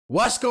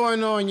What's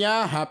going on,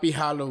 y'all? Happy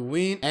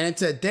Halloween. And in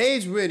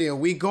today's video,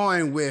 we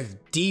going with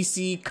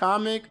DC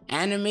comic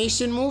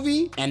animation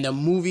movie, and the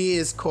movie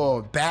is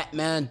called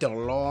Batman The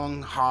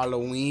Long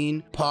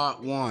Halloween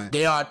Part 1.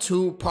 There are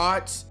 2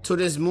 parts to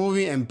this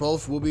movie and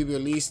both will be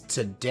released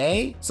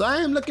today. So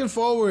I am looking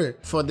forward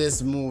for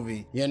this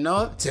movie. You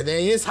know,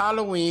 today is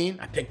Halloween.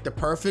 I picked the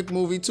perfect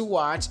movie to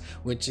watch,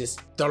 which is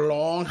The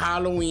Long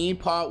Halloween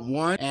Part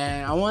 1.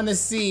 And I want to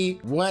see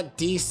what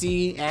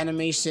DC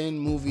animation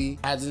movie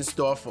has in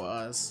store for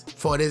us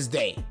for this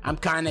day. I'm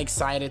kind of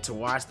excited to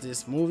watch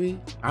this movie.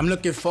 I'm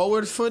looking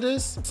forward for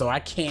this, so I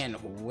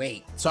can't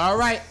wait. So all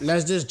right,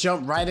 let's just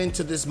jump right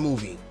into this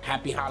movie.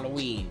 Happy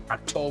Halloween,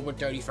 October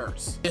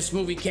 31st. This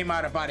movie came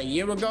out about a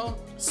year ago,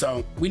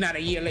 so we're not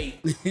a year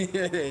late.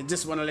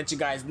 Just want to let you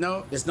guys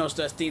know there's no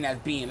such thing as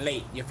being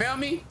late. You feel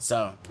me?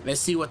 So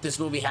let's see what this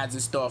movie has in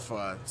store for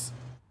us.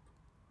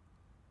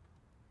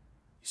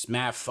 It's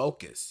mad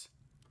focus.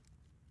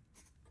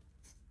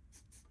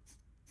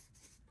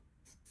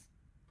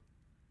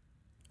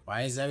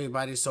 Why is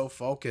everybody so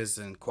focused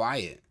and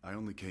quiet? I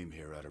only came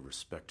here out of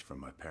respect for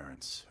my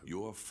parents.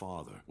 Your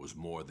father was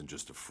more than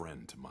just a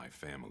friend to my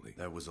family.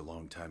 That was a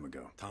long time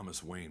ago.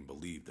 Thomas Wayne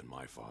believed in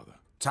my father.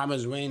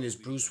 Thomas Wayne is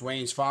Bruce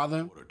Wayne's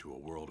father. Order to a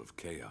world of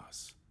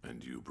chaos.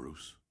 And you,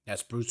 Bruce?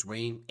 That's Bruce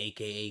Wayne,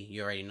 aka,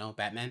 you already know,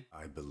 Batman.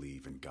 I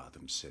believe in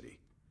Gotham City.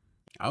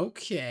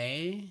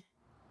 Okay.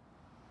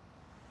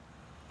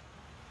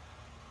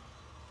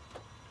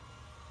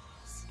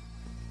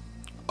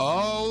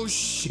 Oh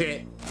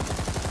shit.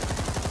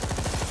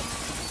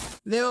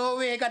 They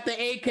over here got the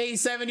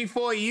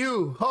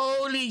AK-74U.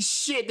 Holy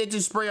shit, they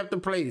just spray up the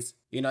place.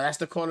 You know, that's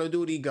the Call of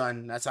Duty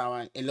gun. That's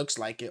how it looks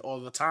like it. Or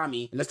the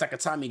Tommy. It looks like a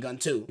Tommy gun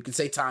too. You can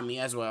say Tommy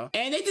as well.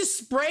 And they just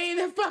spray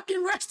the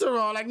fucking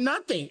restaurant like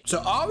nothing. So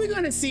are we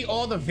gonna see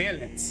all the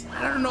villains?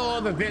 I don't know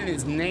all the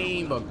villains'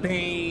 name, but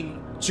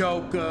Bane,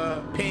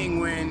 Joker,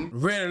 Penguin,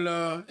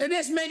 Riddler, and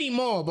there's many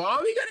more. But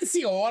are we gonna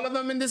see all of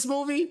them in this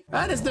movie?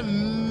 That is the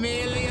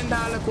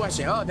million-dollar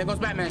question. Oh, there goes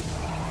Batman.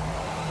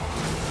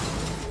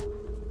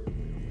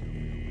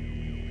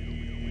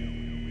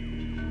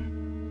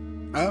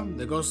 Oh,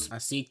 there goes, I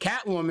see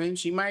Catwoman.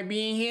 She might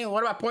be in here.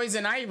 What about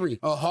Poison Ivy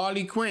or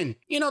Harley Quinn?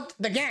 You know,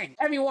 the gang,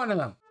 every one of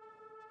them.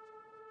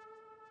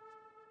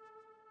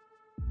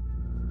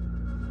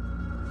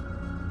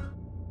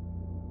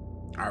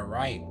 All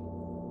right,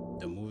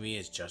 the movie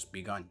has just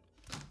begun.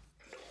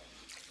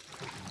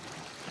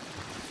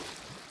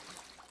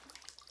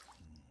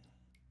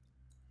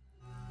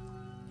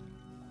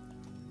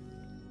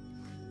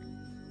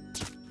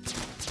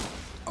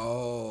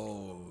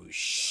 Oh,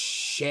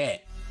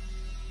 shit.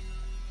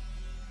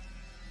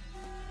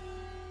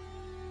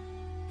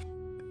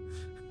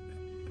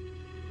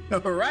 All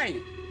right,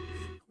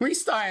 we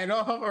started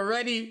off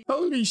already.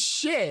 Holy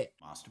shit.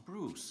 Master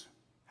Bruce,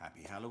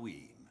 happy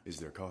Halloween. Is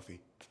there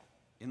coffee?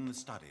 In the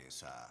study,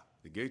 sir.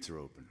 The gates are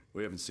open.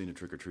 We haven't seen a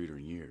trick-or-treater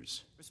in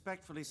years.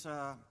 Respectfully,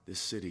 sir.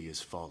 This city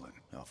is fallen,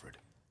 Alfred.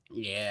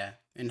 Yeah,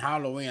 in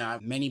Halloween,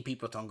 many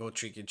people don't go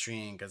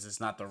trick-or-treating because it's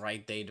not the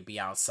right day to be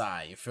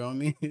outside. You feel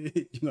me?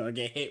 You're gonna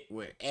get hit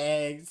with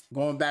eggs.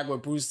 Going back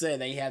what Bruce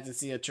said, that he hasn't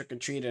seen a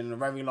trick-or-treater in a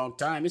very long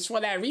time. It's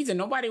for that reason.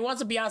 Nobody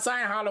wants to be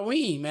outside on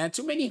Halloween, man.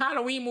 Too many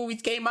Halloween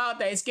movies came out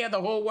that scared the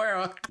whole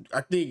world.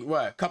 I think,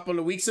 what, a couple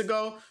of weeks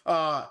ago,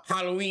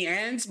 Halloween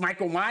Ends,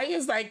 Michael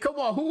Myers. Like, come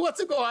on, who wants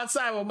to go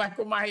outside with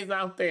Michael Myers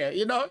out there?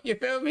 You know, you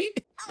feel me?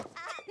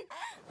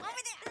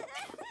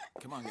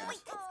 Come on,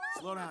 guys.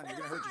 Slow down, you're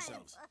gonna hurt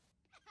yourselves.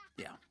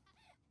 Yeah.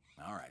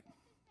 All right.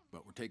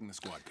 But we're taking the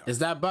squad car. Is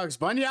that Bugs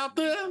Bunny out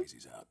there?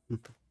 Easy's out.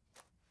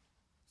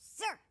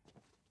 Sir.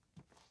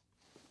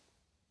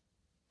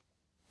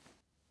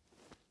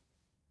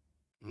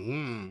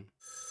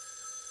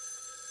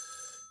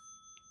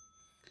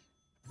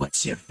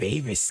 What's your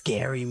favorite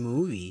scary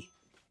movie?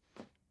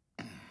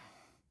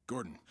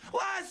 Gordon.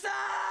 What's up?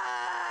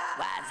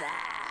 What's up?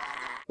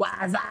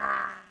 What's up?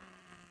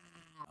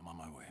 I'm on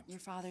my way. Your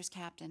father's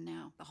captain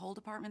now. The whole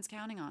department's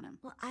counting on him.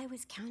 Well, I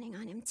was counting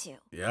on him too.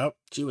 Yep.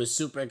 She was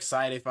super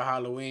excited for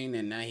Halloween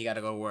and now he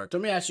gotta go work. So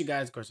let me ask you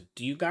guys a question.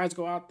 Do you guys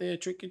go out there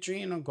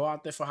trick-or-treating or go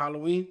out there for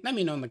Halloween? Let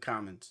me know in the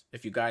comments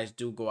if you guys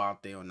do go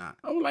out there or not.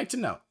 I would like to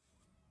know.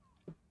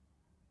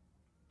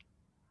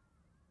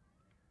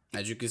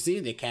 As you can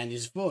see, the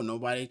candy's full.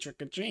 Nobody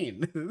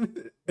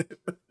trick-or-treating.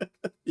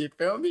 You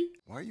feel me?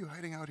 Why are you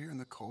hiding out here in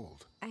the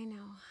cold? I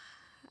know.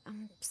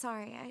 I'm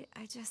sorry.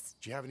 I just...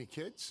 Do you have any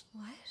kids?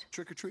 What?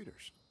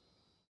 Trick-or-treaters.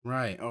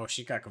 Right. Oh,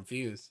 she got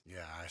confused.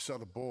 Yeah, I saw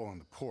the bowl on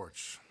the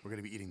porch. We're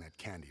gonna be eating that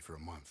candy for a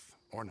month.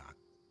 Or not.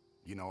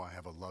 You know I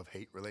have a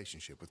love-hate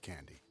relationship with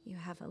candy. You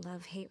have a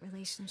love-hate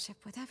relationship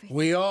with everything.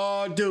 We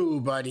all do,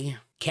 buddy.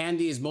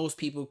 Candy is most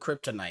people's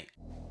kryptonite.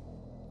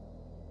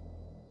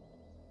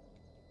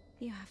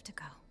 You have to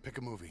go. Pick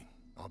a movie.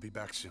 I'll be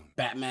back soon.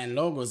 Batman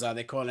logos, are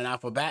they calling out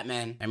for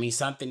Batman? I mean,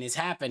 something is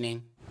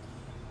happening.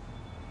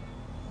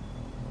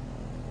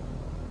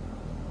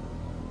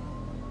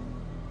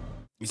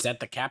 Is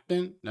that the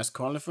captain that's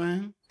calling for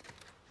him?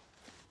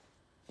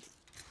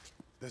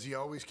 Does he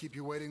always keep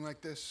you waiting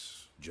like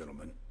this?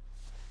 Gentlemen,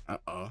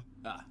 Uh-oh.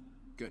 Ah,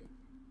 good.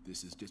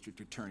 This is District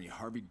Attorney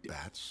Harvey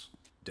Bats?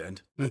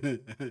 Dent?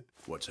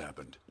 What's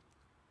happened?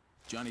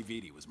 Johnny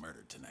Vitti was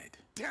murdered tonight.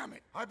 Damn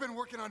it! I've been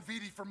working on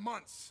VD for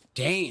months.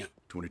 Damn.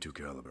 22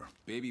 caliber.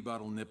 Baby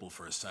bottle nipple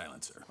for a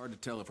silencer. Hard to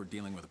tell if we're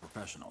dealing with a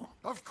professional.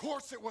 Of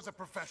course it was a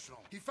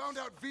professional. He found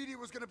out VD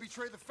was gonna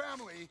betray the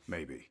family.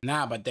 Maybe.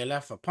 Nah, but they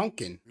left for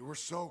Pumpkin. We were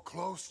so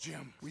close,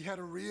 Jim. We had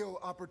a real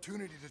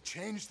opportunity to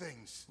change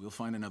things. We'll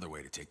find another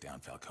way to take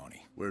down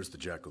Falcone. Where's the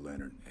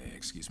jack-o'-lantern?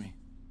 Excuse me?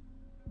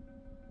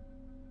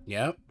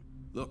 Yep.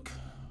 Look,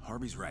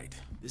 Harvey's right.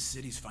 This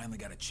city's finally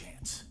got a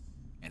chance.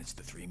 And it's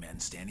the three men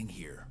standing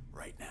here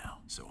right now.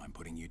 So I'm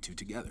putting you two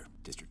together.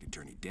 District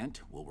Attorney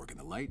Dent will work in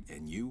the light,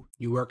 and you...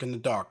 You work in the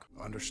dark.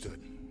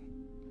 Understood.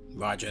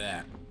 Roger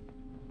that.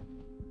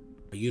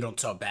 But you don't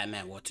tell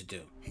Batman what to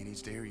do. He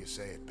needs to hear you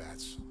say it,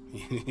 Bats.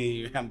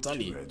 I'm telling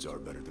Two you. heads are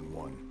better than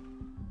one.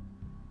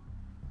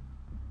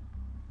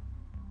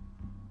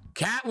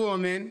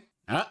 Catwoman.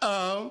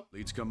 Uh-oh.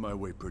 Leads come my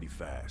way pretty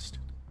fast.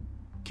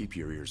 Keep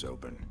your ears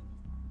open.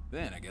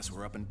 Then I guess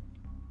we're up and...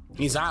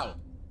 He's out.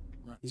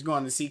 He's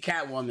going to see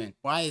Catwoman.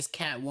 Why is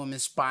Catwoman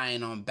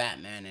spying on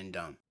Batman and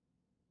them?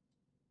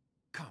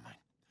 Come on.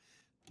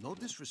 No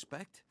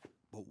disrespect,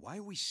 but why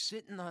are we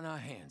sitting on our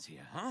hands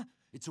here, huh?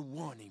 It's a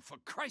warning, for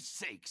Christ's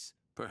sakes.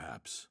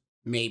 Perhaps.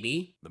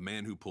 Maybe. The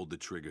man who pulled the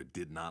trigger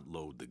did not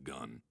load the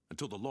gun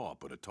until the law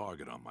put a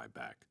target on my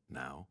back.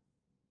 Now,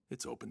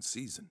 it's open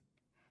season.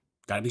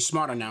 Gotta be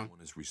smarter now.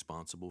 One is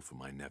responsible for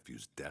my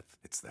nephew's death.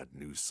 It's that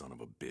new son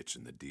of a bitch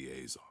in the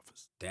DA's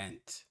office.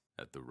 Dent.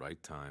 At the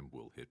right time,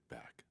 we'll hit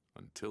back.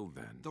 Until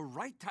then... The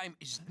right time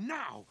is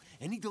now.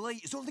 Any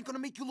delay is only gonna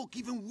make you look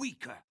even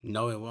weaker.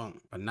 No, it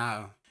won't. But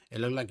now, it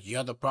look like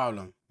you're the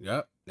problem.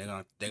 Yep. They're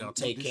gonna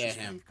take care of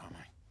him. Come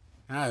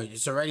on. Oh,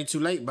 it's already too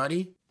late,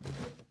 buddy.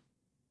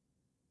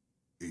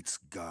 It's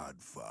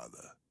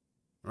Godfather.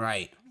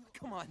 Right.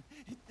 Come on.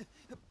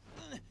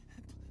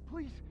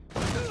 Please.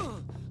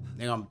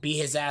 They're gonna beat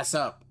his ass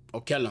up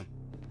or kill him.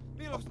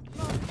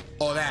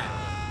 Or that.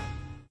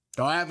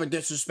 Don't ever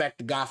disrespect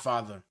the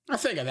Godfather. I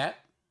figure that.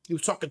 He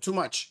was talking too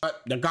much.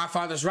 But the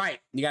Godfather's right.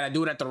 You gotta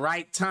do it at the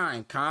right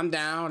time. Calm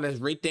down. Let's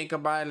rethink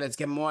about it. Let's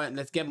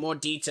get more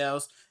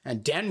details.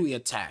 And then we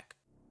attack.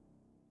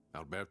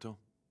 Alberto?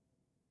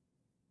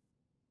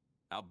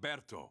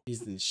 Alberto!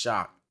 He's in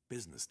shock.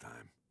 Business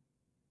time.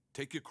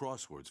 Take your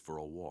crosswords for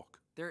a walk.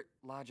 They're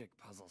logic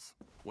puzzles.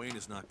 Wayne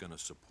is not going to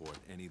support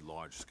any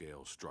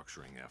large-scale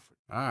structuring effort.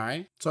 All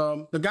right.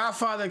 So the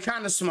Godfather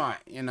kind of smart,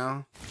 you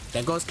know.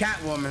 There goes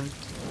Catwoman.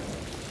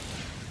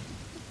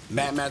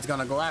 Batman's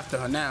gonna go after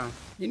her now.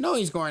 You know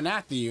he's going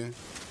after you.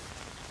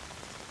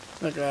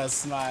 Look at her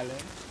smiling.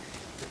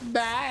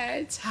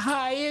 Bats,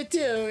 how you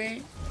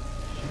doing?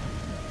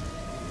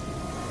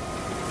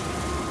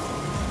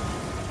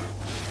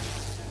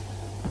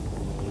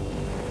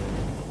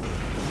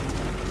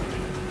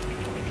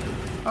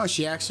 Oh,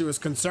 she actually was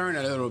concerned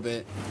a little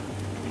bit.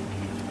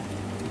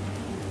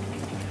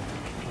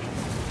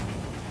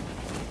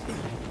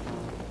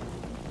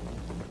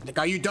 Like,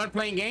 are you done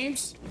playing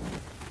games?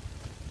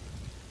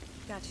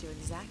 Got you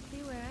exactly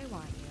where I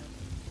want you.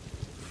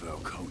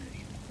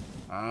 Falcone.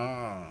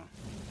 Oh.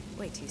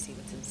 Wait till you see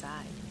what's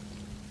inside.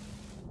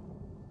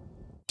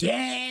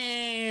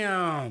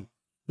 Damn!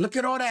 Look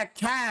at all that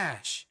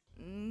cash.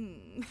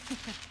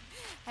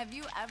 Have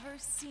you ever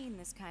seen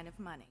this kind of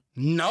money?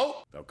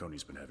 Nope.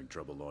 Falcone's been having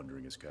trouble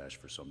laundering his cash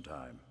for some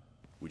time.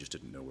 We just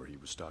didn't know where he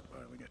was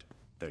stockpiling it.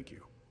 Thank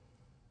you.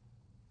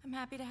 I'm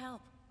happy to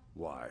help.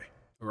 Why?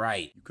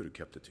 Right. You could have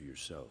kept it to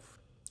yourself.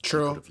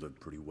 True. You could have lived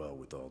pretty well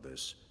with all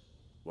this.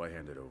 Why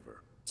hand it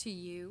over? To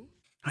you?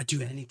 I'd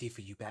do anything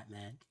for you,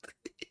 Batman.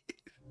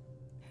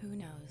 Who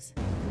knows?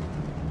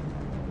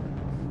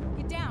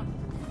 Get down!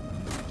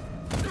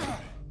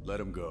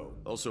 Let him go.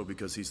 Also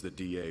because he's the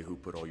DA who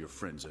put all your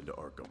friends into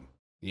Arkham.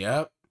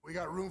 Yep. We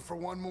got room for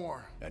one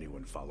more.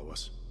 Anyone follow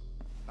us?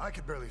 I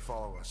could barely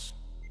follow us.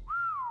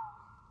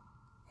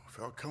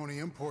 Falcone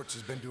Imports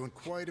has been doing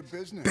quite a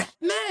business.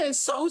 Batman is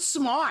so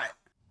smart.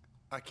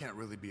 I can't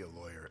really be a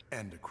lawyer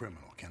and a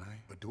criminal, can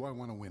I? But do I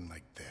want to win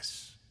like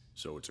this?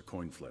 So it's a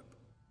coin flip.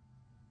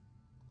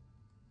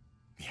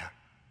 Yeah,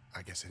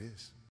 I guess it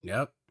is.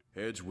 Yep.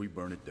 Heads, we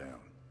burn it down.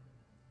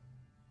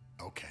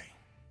 Okay.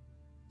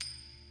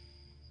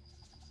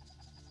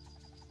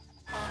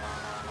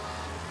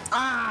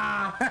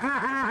 Ah!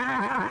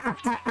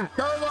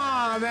 Come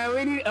on, man.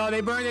 We need. Oh,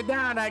 they burned it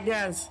down, I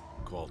guess.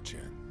 Call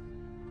Chen.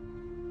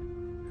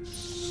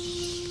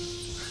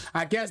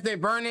 I guess they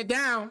burned it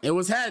down. It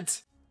was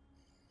heads.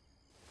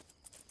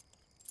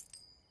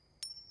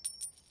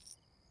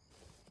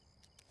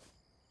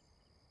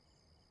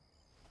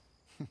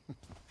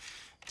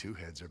 Two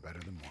heads are better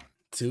than one.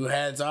 Two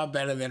heads are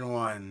better than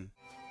one.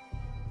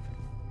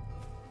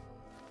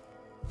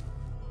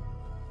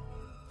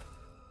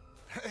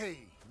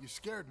 Hey, you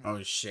scared me.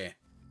 Oh, shit.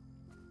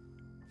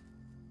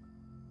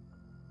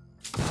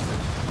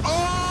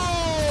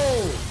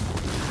 Oh!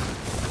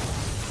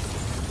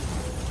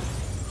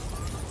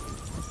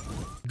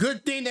 Good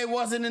Good thing they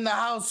wasn't in the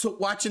house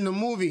watching the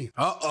movie.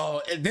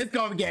 Uh-oh, this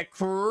gonna get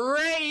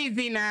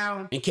crazy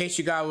now. In case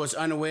you guys was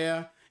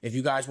unaware, if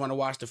you guys want to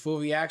watch the full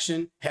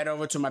reaction, head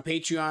over to my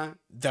Patreon.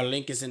 The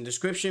link is in the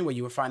description where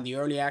you will find the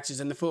early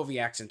access and the full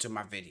reaction to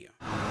my video.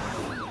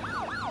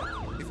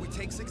 If we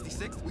take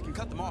 66th, we can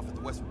cut them off at the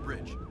Westwood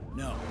Bridge.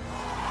 No.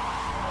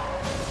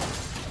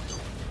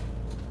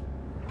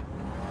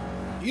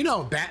 You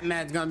know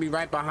Batman's gonna be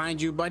right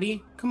behind you,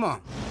 buddy. Come on.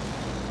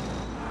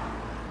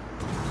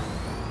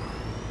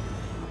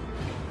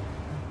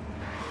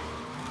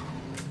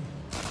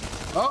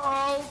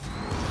 Uh-oh.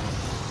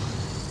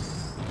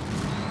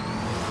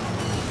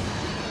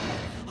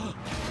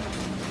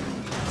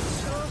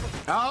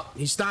 Oh,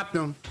 he stopped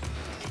him.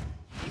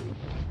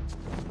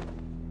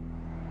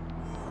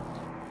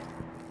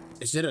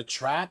 Is it a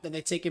trap that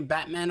they're taking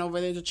Batman over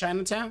there to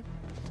Chinatown?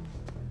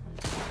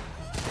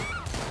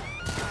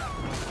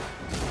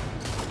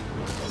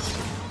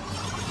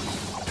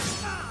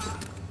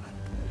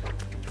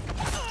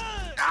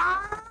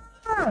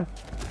 Ah!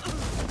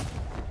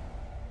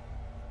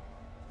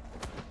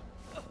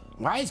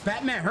 Why is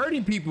Batman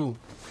hurting people?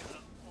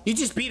 You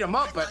just beat him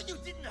up, but You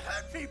didn't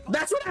hurt people.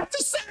 that's what I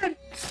just said.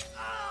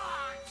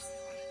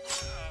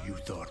 You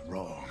thought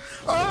wrong.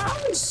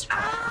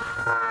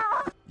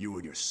 Oh, You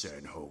and your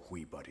San Ho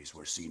Hui buddies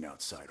were seen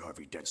outside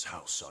Harvey Dent's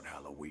house on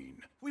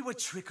Halloween. We were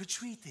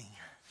trick-or-treating.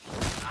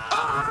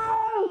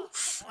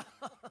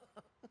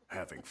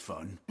 Having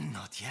fun?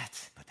 Not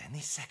yet, but any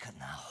second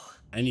now.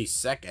 Any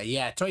second.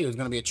 Yeah, I told you it was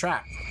gonna be a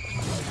trap.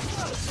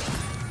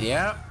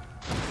 Yep.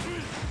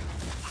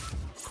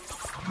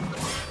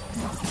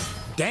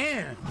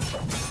 Damn.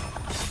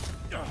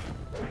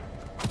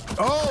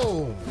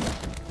 Oh.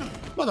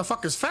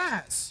 Motherfucker's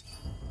fast.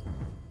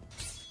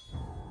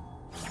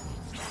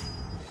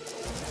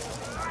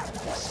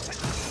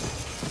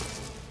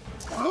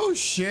 Oh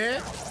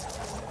shit.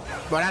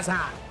 But that's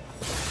hot.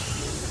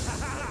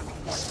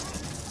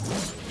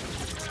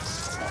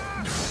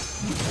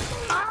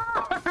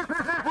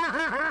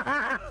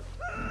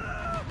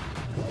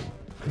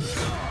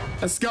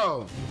 Let's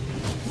go.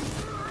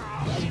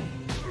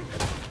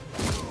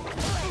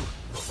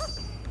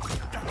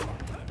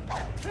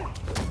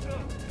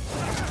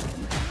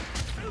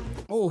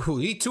 Oh,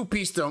 he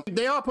two-pieced them.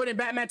 They all putting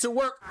Batman to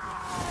work.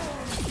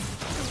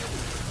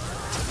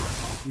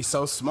 He's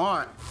so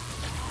smart.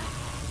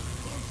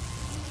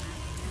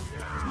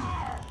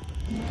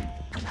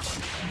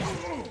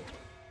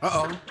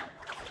 Uh-oh.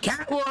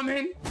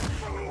 Catwoman.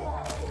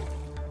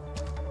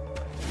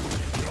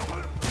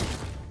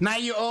 Now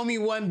you owe me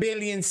 1.6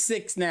 billion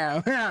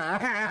now.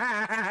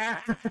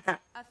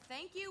 A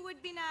thank you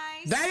would be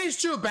nice. That is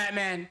true,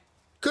 Batman.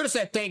 Could have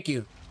said thank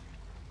you.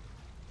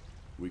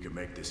 We can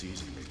make this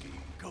easy, Mickey.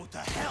 Go to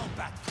hell,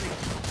 Batfleet.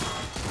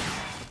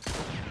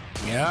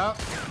 Yep.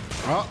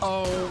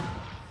 Uh-oh.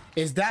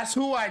 Is that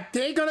who I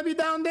think gonna be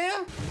down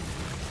there?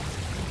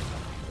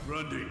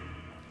 Grundy.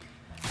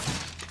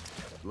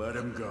 Let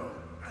him go.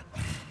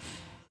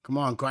 Come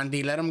on,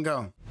 Grundy, let him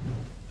go.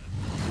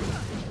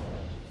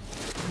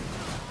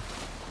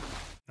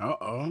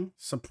 Uh-oh.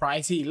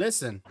 Surprise he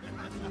listened.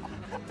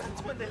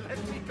 That's when they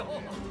let me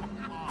go.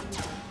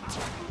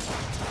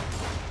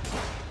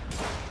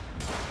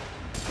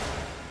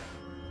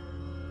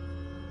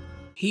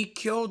 He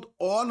killed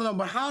all of them,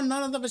 but how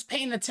none of them is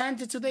paying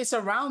attention to their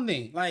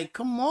surrounding? Like,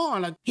 come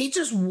on. Like, he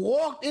just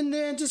walked in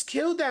there and just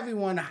killed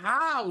everyone.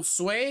 How,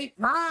 Sway?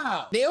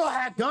 How? They all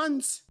had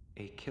guns.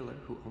 A killer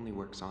who only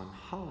works on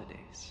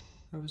holidays.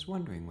 I was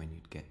wondering when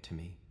you'd get to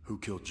me. Who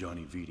killed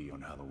Johnny Vitti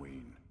on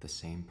Halloween? The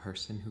same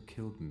person who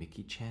killed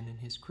Mickey Chan and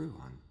his crew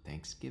on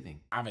Thanksgiving.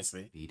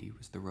 Obviously. Vitti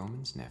was the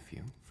Roman's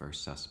nephew.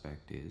 First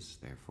suspect is,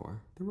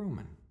 therefore, the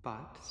Roman.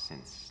 But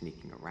since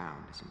sneaking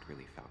around isn't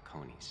really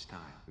Falcone's style,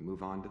 we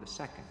move on to the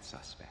second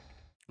suspect.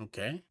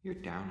 Okay. You're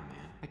down a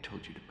man. I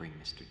told you to bring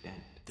Mr.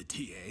 Dent. The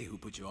DA who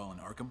put you all in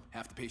Arkham,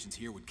 half the patients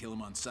here would kill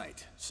him on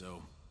sight.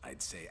 So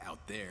I'd say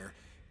out there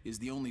is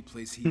the only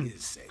place he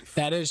is safe.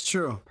 That is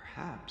true.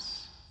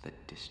 Perhaps the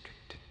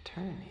district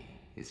attorney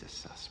is a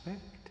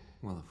suspect?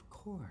 Well, of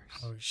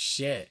course. Oh,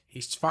 shit.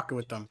 He's fucking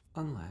with them.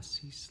 Unless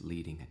he's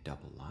leading a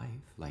double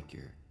life, like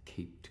your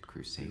caped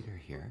crusader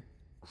here.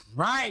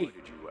 Right. Why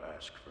did you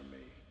ask for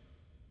me?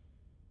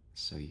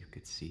 So you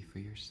could see for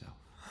yourself.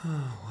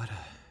 Oh, what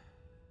a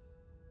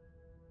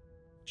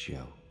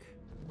joke.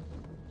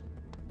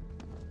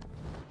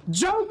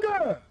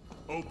 Joker!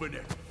 Open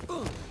it.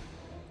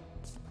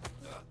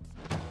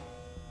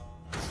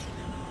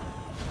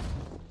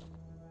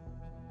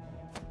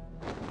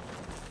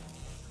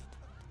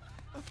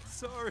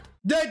 Sorry.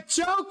 The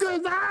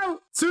Joker's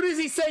out! Soon as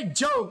he said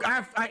joke,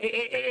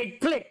 it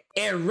clicked.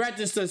 It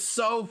registered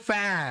so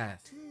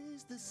fast.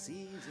 'Tis the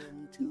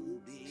season to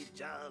be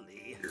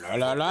jolly. La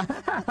la la.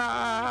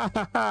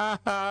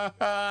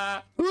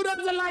 Who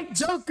doesn't like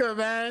Joker,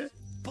 man?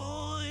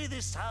 Boy,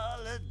 this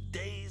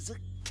holiday's a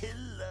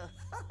killer.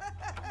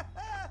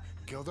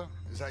 Gilda,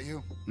 is that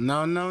you?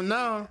 No, no,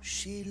 no.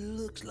 She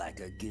looks like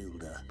a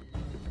Gilda.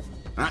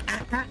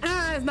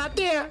 It's not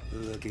there.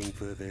 Looking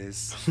for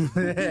this.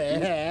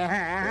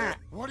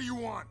 What do you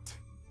want?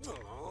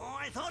 Oh,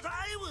 I thought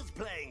I was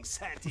playing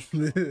Santa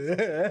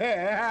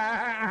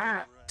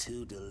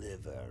to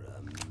deliver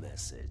a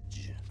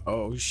message.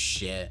 Oh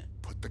shit.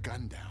 Put the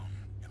gun down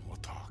and we'll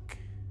talk.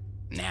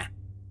 Nah.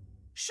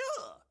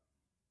 Sure.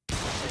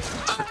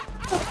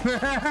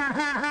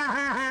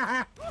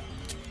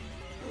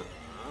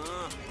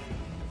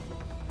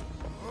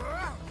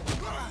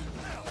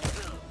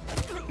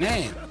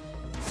 Man.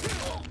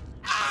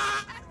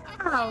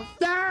 Oh,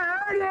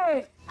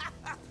 dirty.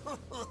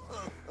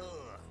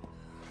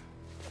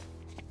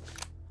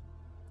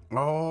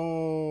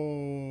 Oh.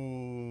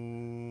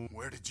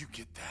 Where did you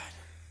get that?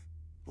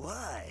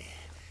 Why?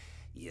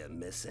 You're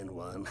missing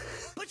one.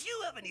 But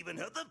you haven't even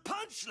heard the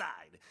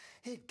punchline.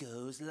 It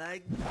goes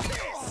like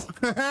this.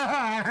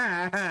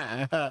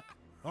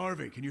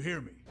 Harvey, can you hear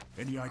me?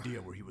 Any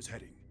idea where he was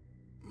heading?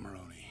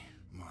 Maroni,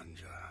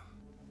 Manja.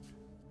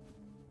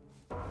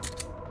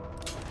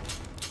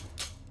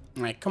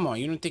 Like, come on,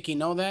 you don't think you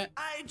know that?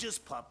 I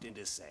just popped in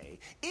to say,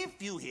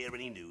 if you hear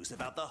any news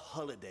about the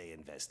holiday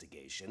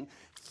investigation,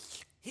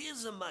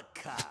 here's a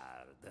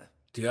card.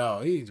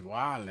 Yo, he's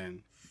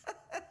wildin'.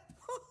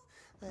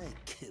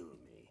 Kill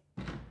me.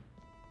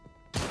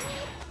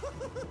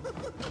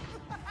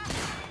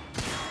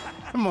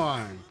 Come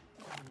on.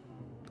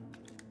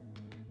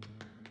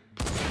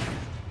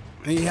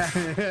 Yeah,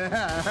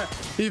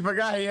 he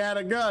forgot he had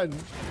a gun.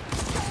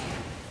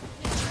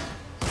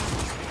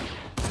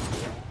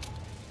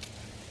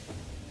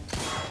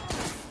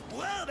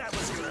 Well, that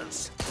was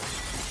close.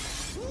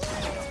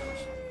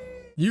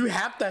 You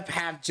have to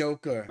have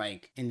Joker,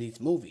 like, in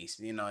these movies,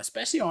 you know,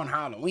 especially on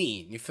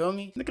Halloween. You feel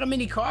me? Look how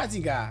many cards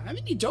he got. How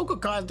many Joker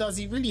cards does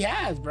he really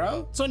has,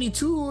 bro? It's only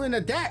 2 in a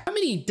deck. How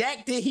many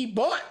deck did he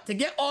bought to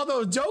get all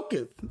those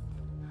Jokers?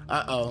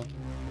 Uh-oh.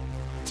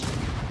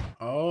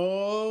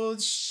 Oh,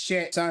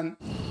 shit, son.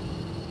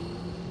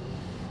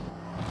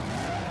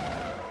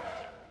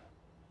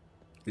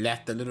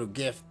 Left a little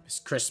gift. It's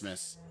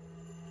Christmas.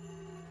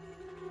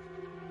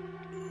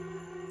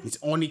 He's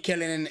only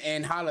killing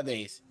in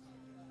holidays.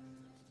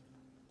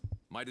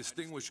 My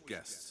distinguished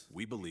guests,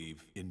 we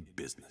believe in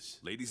business.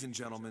 Ladies and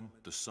gentlemen,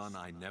 the son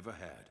I never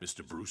had,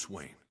 Mr. Bruce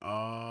Wayne.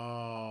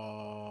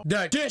 Oh,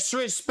 the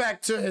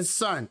disrespect to his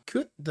son.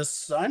 Could the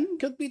son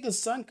could be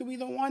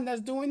the one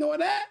that's doing all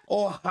that,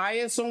 or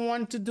hire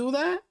someone to do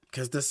that?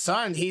 Because the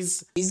son,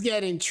 he's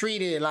getting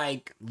treated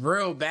like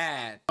real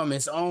bad from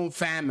his own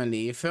family.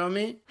 You feel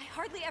me? I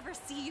hardly ever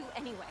see you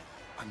anyway.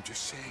 I'm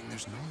just saying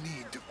there's no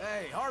need to...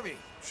 Hey, Harvey.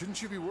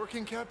 Shouldn't you be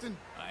working, Captain?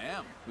 I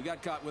am. We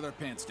got caught with our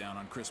pants down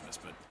on Christmas,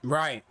 but...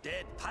 Right.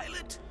 Dead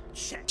pilot?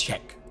 Check.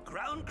 Check.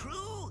 Ground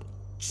crew?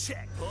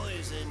 Check.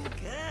 Poison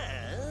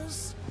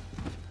gas?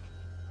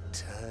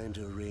 Time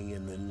to ring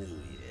in the new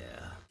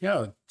year.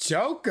 Yo,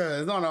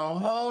 Joker is on a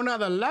whole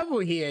nother level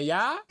here,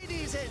 y'all.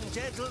 Ladies and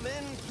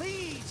gentlemen,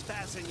 please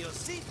fasten your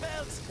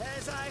seatbelts,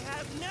 as I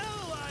have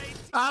no idea.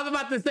 I was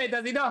about to say,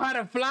 does he know how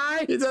to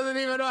fly? He doesn't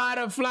even know how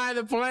to fly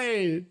the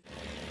plane.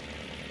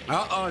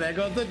 Uh-oh, there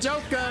goes the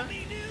Joker.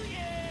 Happy New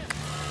Year!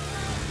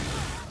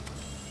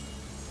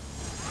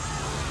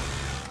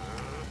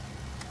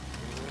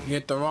 You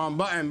hit the wrong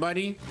button,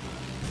 buddy.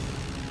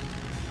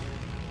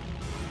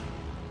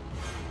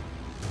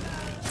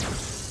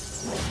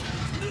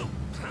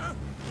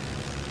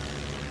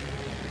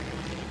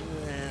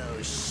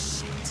 Oh,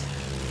 shit.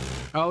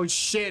 Oh,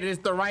 shit,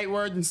 it's the right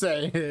word to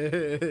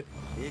say.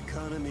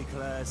 Economy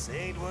class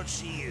ain't what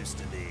she used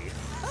to be.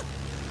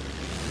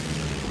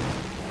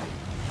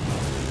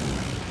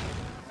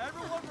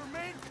 Everyone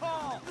remain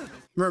calm!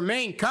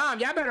 Remain calm.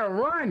 Y'all better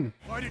run.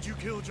 Why did you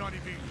kill Johnny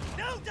B?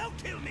 No, don't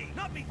kill me!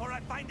 Not before I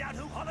find out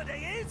who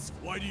Holiday is!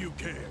 Why do you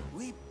care?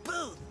 We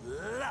both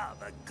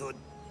love a good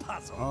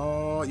puzzle.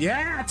 Oh,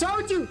 yeah, I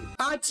told you.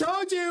 I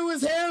told you it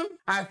was him.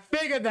 I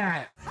figured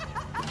that.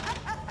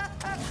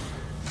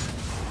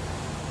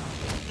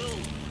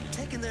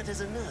 Taking that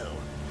as a no.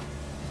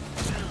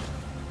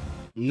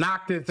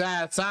 Knocked his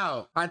ass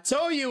out. I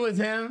told you it was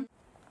him.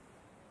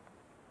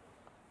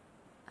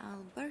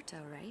 Alberto,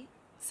 right?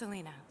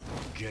 Selena.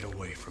 Get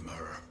away from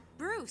her.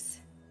 Bruce.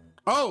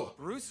 Oh.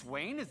 Bruce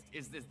Wayne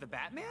is the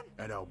Batman?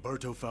 And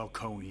Alberto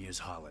Falcone is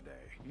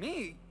Holiday.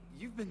 Me?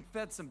 You've been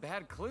fed some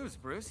bad clues,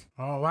 Bruce.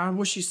 Oh, why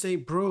would she say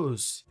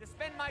Bruce? To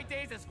spend my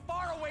days as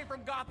far away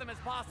from Gotham as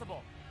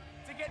possible.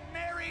 To get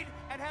married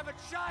and have a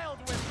child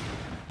with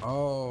you.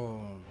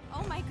 Oh.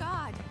 Oh my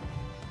God.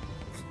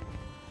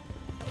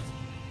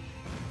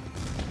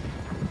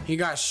 He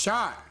got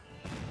shot.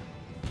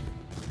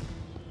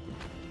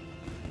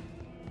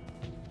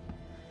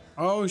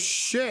 Oh,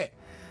 shit.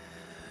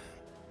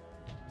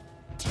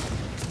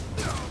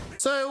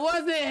 So it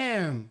wasn't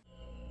him.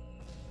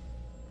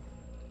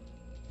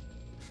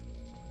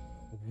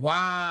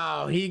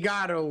 Wow, he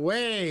got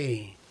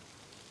away.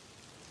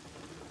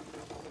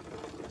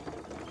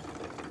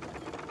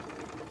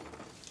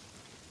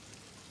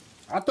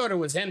 I thought it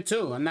was him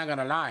too, I'm not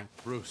gonna lie.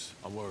 Bruce,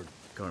 a word.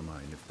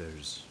 Carmine, if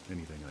there's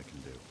anything I can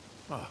do.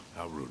 Ah,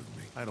 how rude of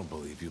me. I don't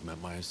believe you met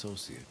my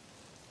associate.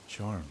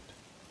 Charmed.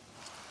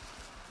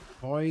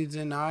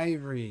 Poison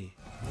Ivory.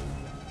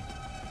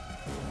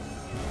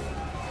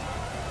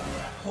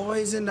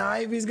 Poison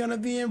Ivy's gonna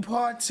be in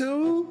part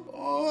 2?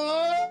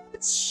 Oh,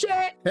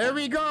 shit. Here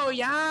we go,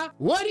 y'all.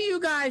 What do you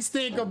guys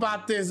think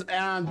about this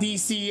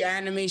DC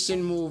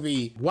animation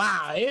movie?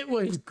 Wow, it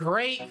was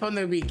great from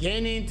the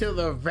beginning to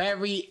the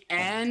very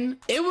end.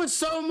 It was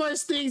so much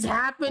things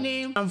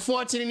happening.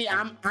 Unfortunately,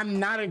 I'm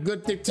not a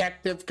good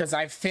detective because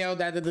I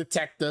failed as a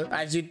detective.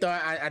 As you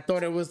thought, I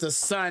thought it was the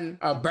son,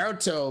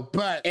 Alberto,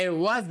 but it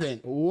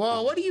wasn't.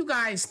 Whoa, what do you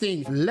guys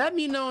think? Let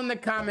me know in the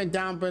comment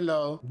down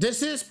below.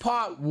 This is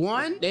part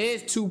 1. There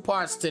is 2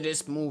 parts to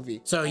this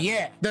movie. So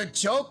yeah, the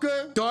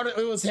Joker thought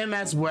it was him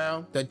as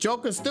well. The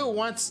Joker still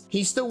wants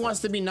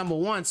to be number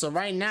 1. So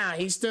right now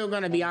he's still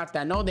gonna be out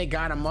there. I know they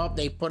got him up,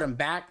 they put him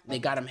back, they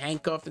got him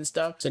handcuffed and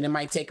stuff, so they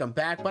might take him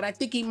back, but I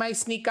think he might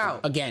sneak out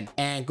again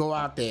and go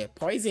out there.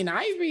 Poison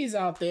Ivy's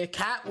out there,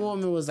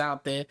 Catwoman was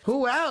out there.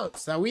 Who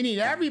else? So we need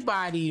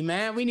everybody,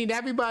 man. We need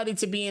everybody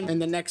to be in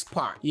the next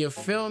part. You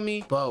feel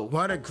me? But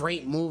what a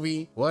great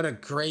movie. What a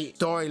great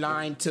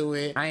storyline to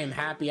it. I am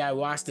happy I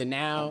watched it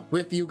now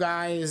with you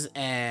guys,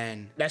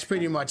 and that's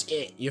pretty much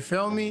it. You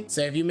feel me?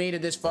 So if you made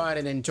it this far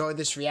and enjoyed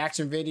this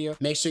reaction video,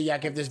 make sure y'all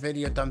give this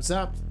video a thumbs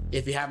up.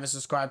 If you haven't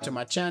subscribed to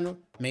my channel,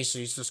 make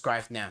sure you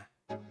subscribe now.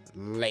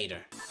 Later.